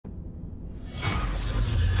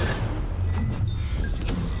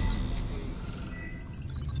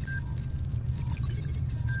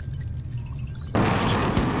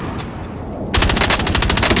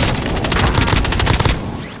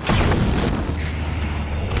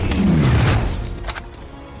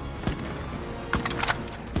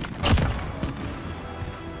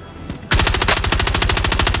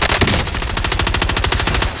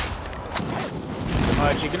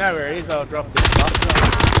know where he is? I'll drop this box.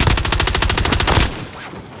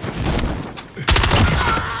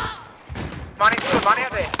 Money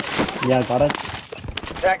up there. Yeah, got it.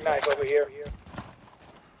 Jack knife over here.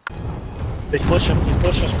 He's pushing.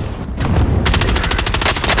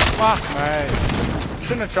 Fuck, mate.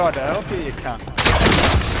 Shouldn't have tried to help you, you cunt.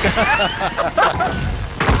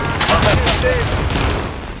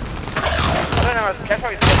 I don't know how to catch. How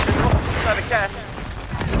he's got the cash.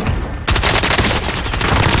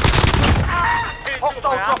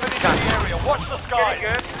 Hostile dropping into the area. Watch the skies.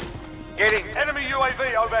 Getting. Enemy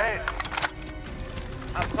UAV overhead.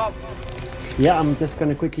 Up top. Yeah, I'm just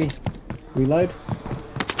gonna quickly reload.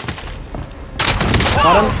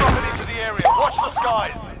 Hostile dropping into the area. Watch the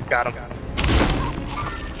skies. Got him.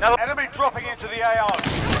 Enemy dropping into the AO.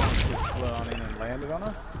 Just flown in and landed on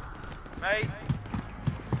us. Mate.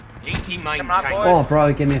 18 mine. Oh,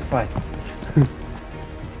 bro, give me a fight.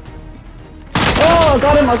 Oh, I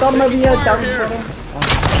got him over here. Down here.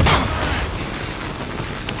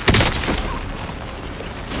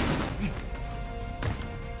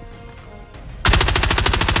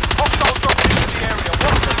 Hostile dropping into the area.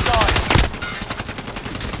 Watch the skies.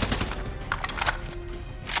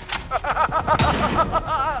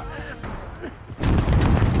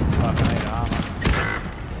 Fucking hate armor.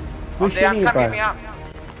 Who's shooting you, bro? Me up.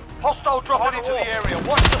 Hostile dropping into the area.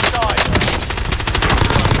 Watch the skies.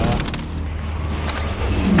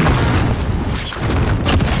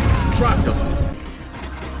 Dropped him.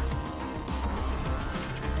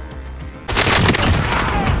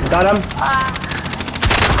 Got him.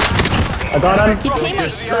 I got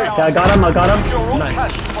him. I got him. Nice.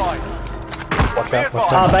 Watch out.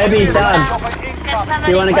 Oh, baby, he's down. Do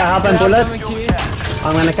you want to go help him, Bullet?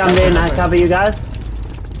 I'm gonna come in and cover you guys.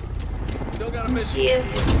 Still got a mission.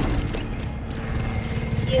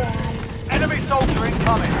 Enemy soldier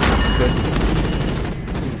incoming.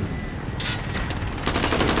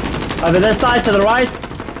 Over this side to the right.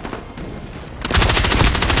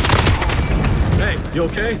 Hey, you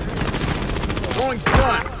okay? Throwing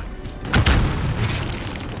stun.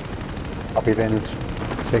 Copy Venus.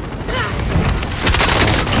 Sick.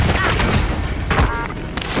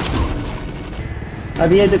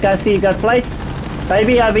 Over here, do you guys see you got plates?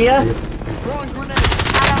 Baby, over here. Yes. Throwing grenade.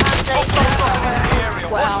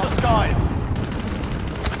 Watch the skies.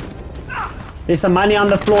 There's some money on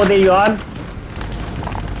the floor there, you on.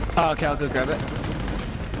 Oh, okay, I'll go grab it.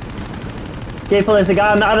 Careful, there's a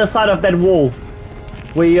guy on the other side of that wall.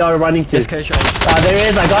 Where you are running to. Yes, Keisha. There he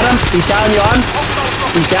is, I got him. He's down, you on.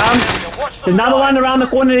 He's down. There's another one around the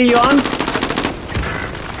corner that you on.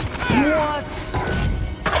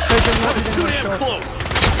 That was too damn close.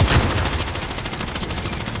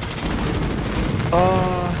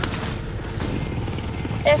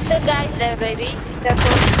 There's the guy there, baby.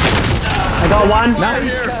 Careful. I got one.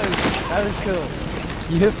 Nice. That was cool.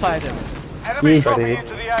 You hit fired him. Enemy Yes. dropping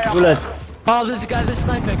into the AO. Bullet. Oh, there's a guy that's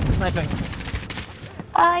sniping.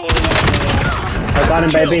 Oh, yeah. I got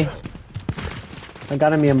him, baby. I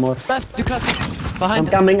got him here, more. Left, Ducati. Behind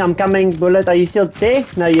him. I'm coming, Bullet. Are you still there?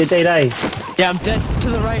 No, you're dead, eh? Yeah, I'm dead. To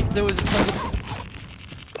the right, there was a...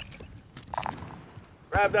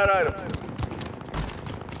 Grab that item.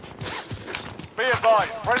 Be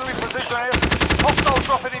advised, friendly precision air. Hostile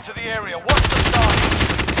dropping into the area. Watch the skies.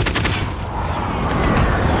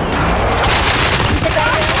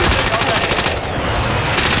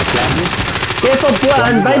 Careful,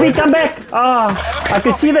 and baby, come back! Oh, I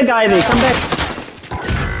could see the guy there. Come back.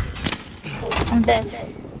 I'm dead.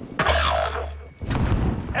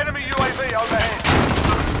 Enemy UAV overhead.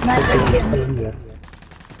 Nice.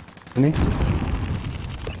 Any?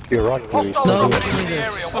 You're right. Hostile No. dropping into the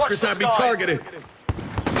area. Watch Fuckers the have me skies. targeted. Be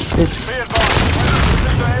advised, friendly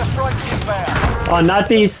precision airstrike inbound. Oh,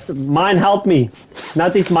 Nutty's mine helped me.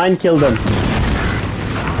 Nutty's mine killed him.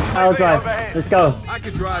 I'll drive. Let's go. I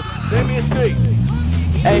can drive. Send me a seat.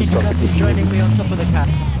 Hey, Ducati's joining me on top of the car.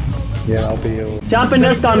 Yeah, I'll be your... Jump in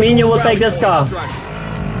this car. Me and you will take this car.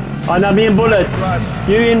 Oh no, me and Bullet.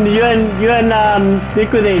 You and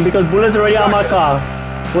Nick with him because Bullet's already on my car.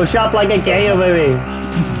 We'll shop like a gang over here.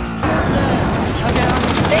 Okay,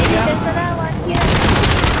 Baby, there's another one here.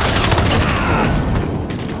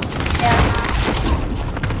 Yeah.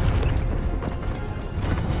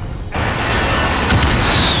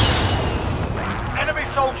 Enemy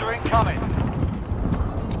soldier incoming.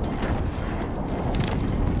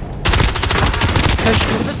 Coach, do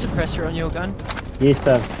you have a suppressor on your gun? Yes,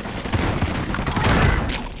 sir.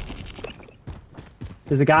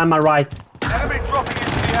 There's a guy on my right. Enemy dropping into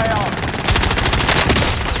the AO.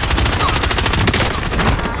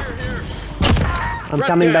 I'm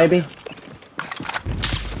coming, baby.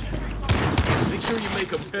 Make sure you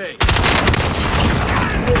make a pay.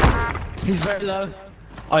 He's very low.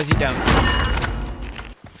 Oh, is he down?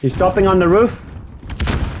 He's dropping on the roof.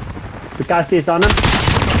 The gas is on him.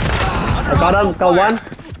 I got him. Got one.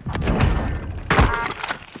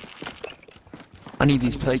 I need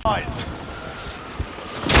these plates.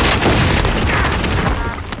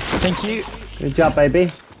 Thank you. Good job, baby.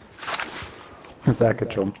 Danke,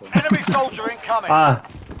 John. Enemy soldier incoming. Ah.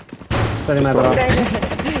 Sorry, my bro.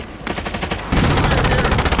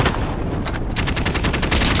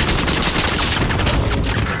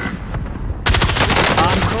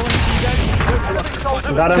 I'm calling to you guys. Enemy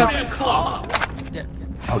soldier Got him.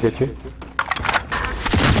 I'll get you.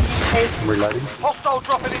 I'm reloading. hostile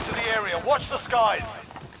dropping into the area. Watch the skies.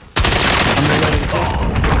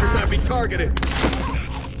 Fuckers have me targeted.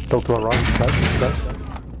 Talk to our right. Close.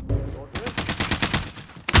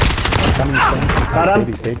 Coming. Got him.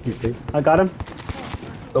 He's dead. He's dead. I got him.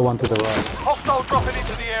 The one to the right. Hostile dropping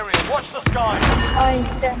into the area. Watch the skies. Oh,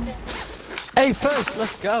 he's dead. Hey, first,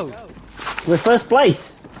 let's go. We're first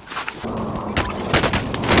place.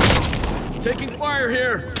 Taking fire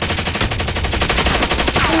here.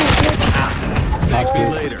 Nice Thank me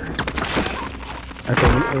move. later.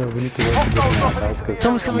 Okay, we need to wait to get in our house because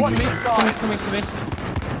Someone's coming to me. Someone's coming to me.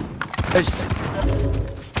 There's...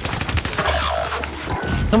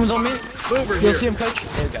 Someone's on me. Mover You'll here. see him, coach.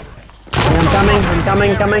 There we go.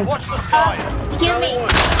 I'm coming. Watch the skies. Kill me.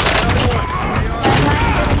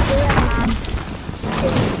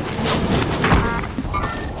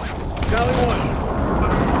 Tally one.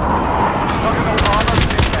 Knocking all armor.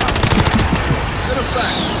 Inbound. Good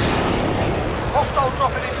effect. Hostile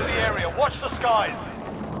dropping into the area. Watch the skies.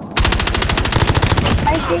 I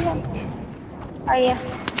see him. Oh, yeah.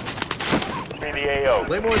 Claymore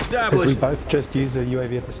Did we established. both just use a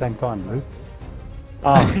UAV at the same time, Lou?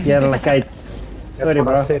 Oh, yeah, like I... That's Sorry, what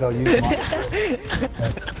I bro. said, I'll use mine.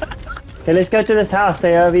 Okay, let's go to this house.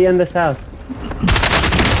 They are in this house.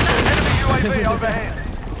 Enemy UAV overhead.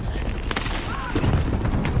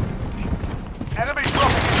 Enemy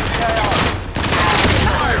dropping into the AR.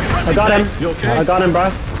 I got him. You okay? I got him, bro.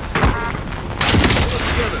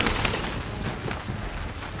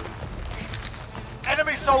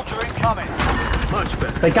 Enemy soldier incoming. Much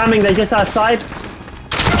better. They're coming. They're just outside.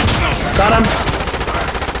 Got him.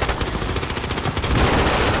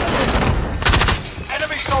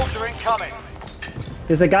 Enemy soldier incoming.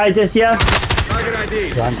 There's a guy just here. Target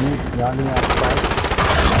ID. Rounding outside.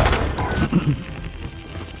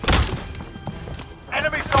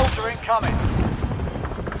 Enemy soldier incoming.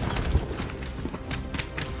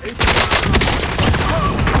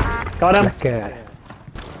 Got him. Okay.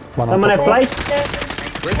 One on Someone top at of- place.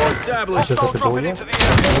 Claymore established. Just at Hostile the door, dropping yeah? into the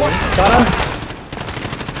area. Watch the Got him.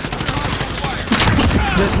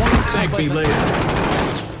 There's one. Thank me later.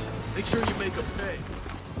 Make sure you make a pay.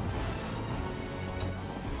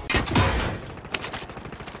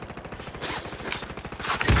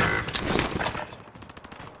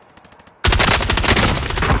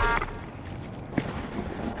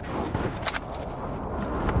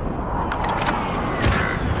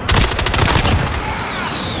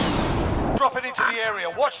 dropping into the area.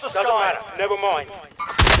 Watch the skies. Never mind.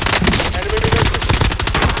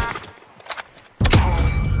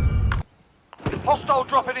 Hostile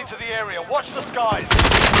dropping into the area. Watch the skies.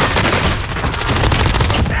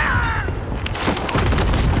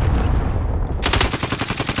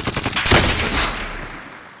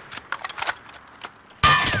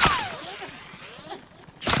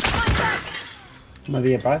 Come over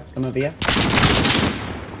here, bro. Come over here.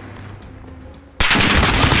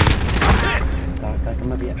 Okay,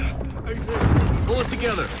 come over here. Pull it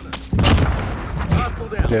together. Hostile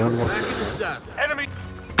down. Yeah. Back in the saddle. Enemy.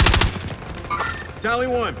 Tally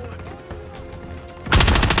one.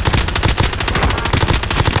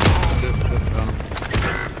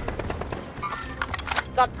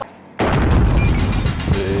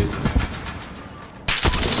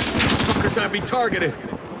 Fuckers have me targeted.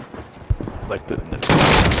 Like the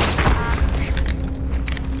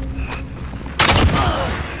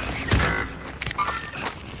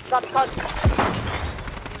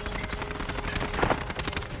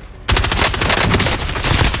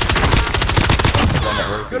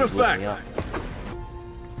Good effect.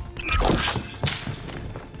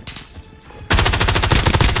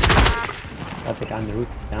 Got the guy on the roof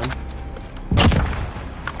down.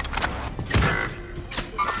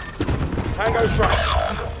 Tango truck.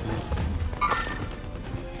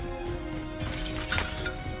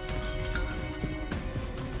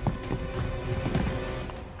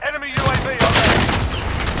 Enemy UAV on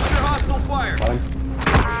there. Under hostile fire. Got him.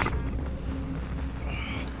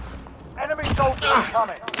 Enemy soldier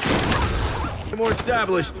incoming. More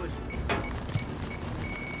established.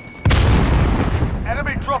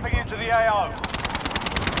 dropping into the AO.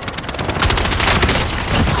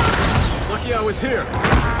 Lucky I was here.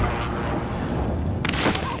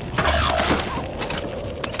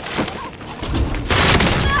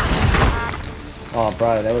 Oh,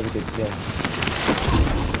 bro, that was a good kill.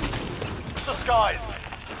 The skies.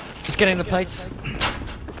 Just getting the plates.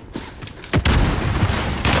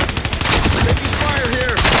 Taking fire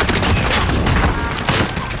here.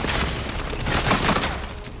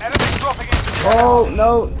 Enemy dropping into the Oh,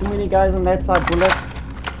 no, too many guys on that side, Bullet.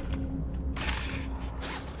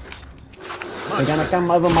 They're gonna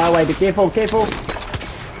come over my way. Be careful, careful.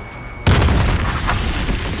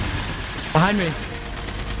 Behind me.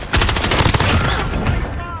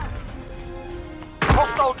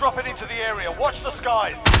 Hostile dropping into the area. Watch the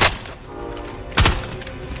skies.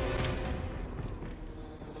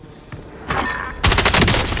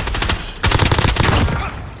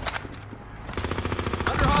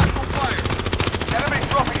 Under hostile fire. Enemy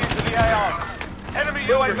dropping into the AO. Enemy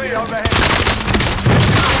UAV overhead.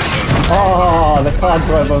 Oh, the car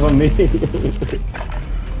drove over me.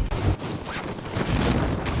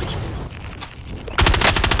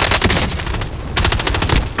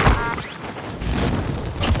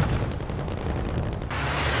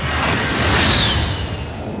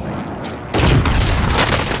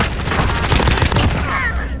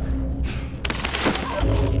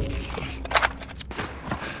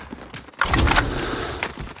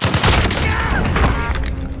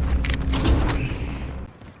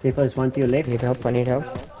 Careful, there's one to your left. Need help, I need help.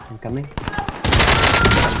 I'm coming.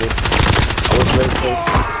 I'm dead. I was very close.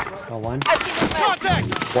 Got one.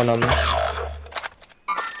 Contact! One on me.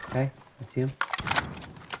 Okay, I see him.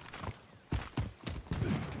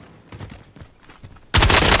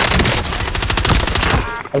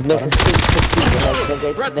 Ik ben geskipt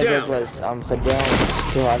en Right dat down. was gedaan.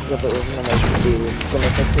 Toen had ik dat over naar mij geduwd. Ik kon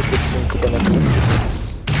het net zo goed zien, toen ben ik geskipt.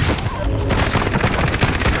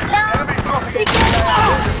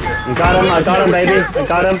 I got him, baby. I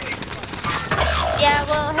got him. Yeah,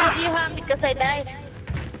 well, have you harm because I died.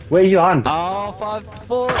 Where's your hand? Oh, 5,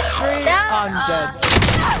 4, 3. I'm dead.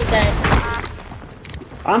 You died.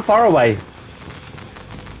 I'm far away. It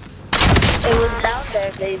was down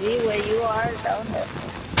there, baby. Where you are, down there.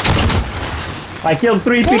 I killed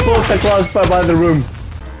 3 people across by the room.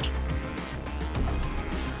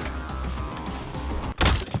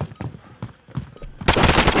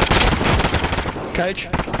 Coach.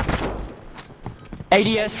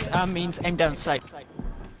 ADS means aim down sight.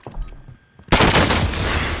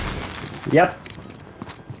 Yep.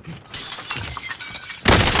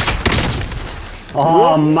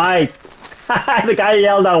 Oh, mate. The guy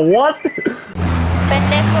yelled out, what?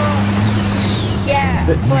 Pendejo. Yeah,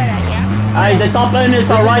 fuera, yeah. Hey, the top owners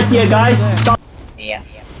are right here, guys. Top. Yeah.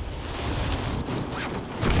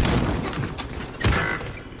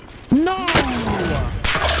 No!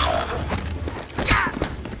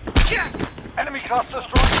 Enemy cluster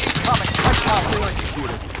strike incoming. Take cover. Hostile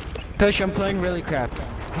executed. Coach, I'm playing really crap.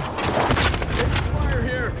 Fire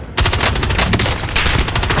here.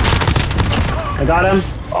 I got him.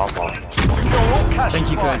 Secure all cash Thank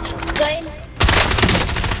you, supplies. coach. Going.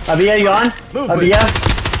 Over here, you on? Movement. Over here.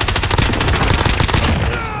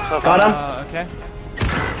 Got him. Okay.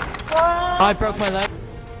 What? I broke my leg.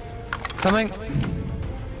 Coming.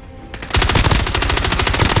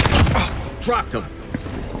 Dropped him.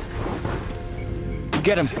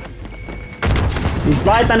 Get him. He's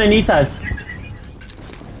right underneath us.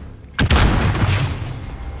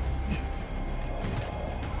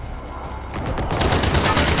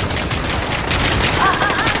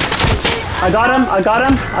 I got him. I got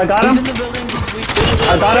him. I got He's him. in the building. He's weak.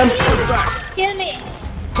 I got him. Kill me.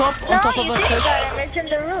 Top, on top No, of you us, didn't coach. got him. It's in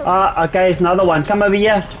the room. Okay, it's another one. Come over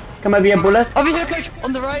here. Come over here, Bullet. Over here, coach.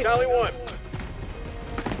 On the right. Charlie 1.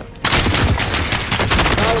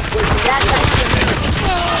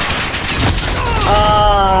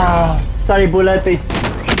 Ah, sorry, Bullet. It's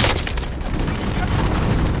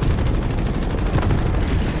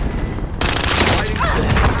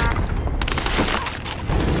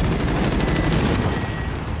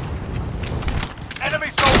Enemy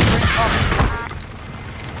soldier incoming.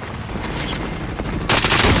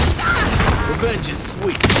 Revenge is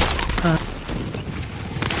sweet.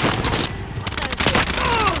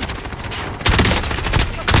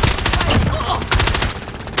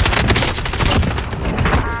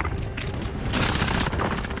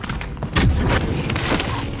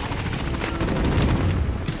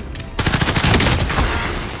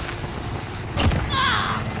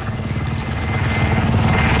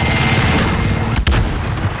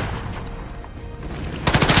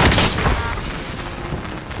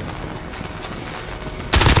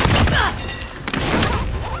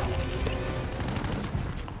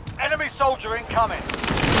 soldier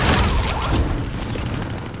incoming.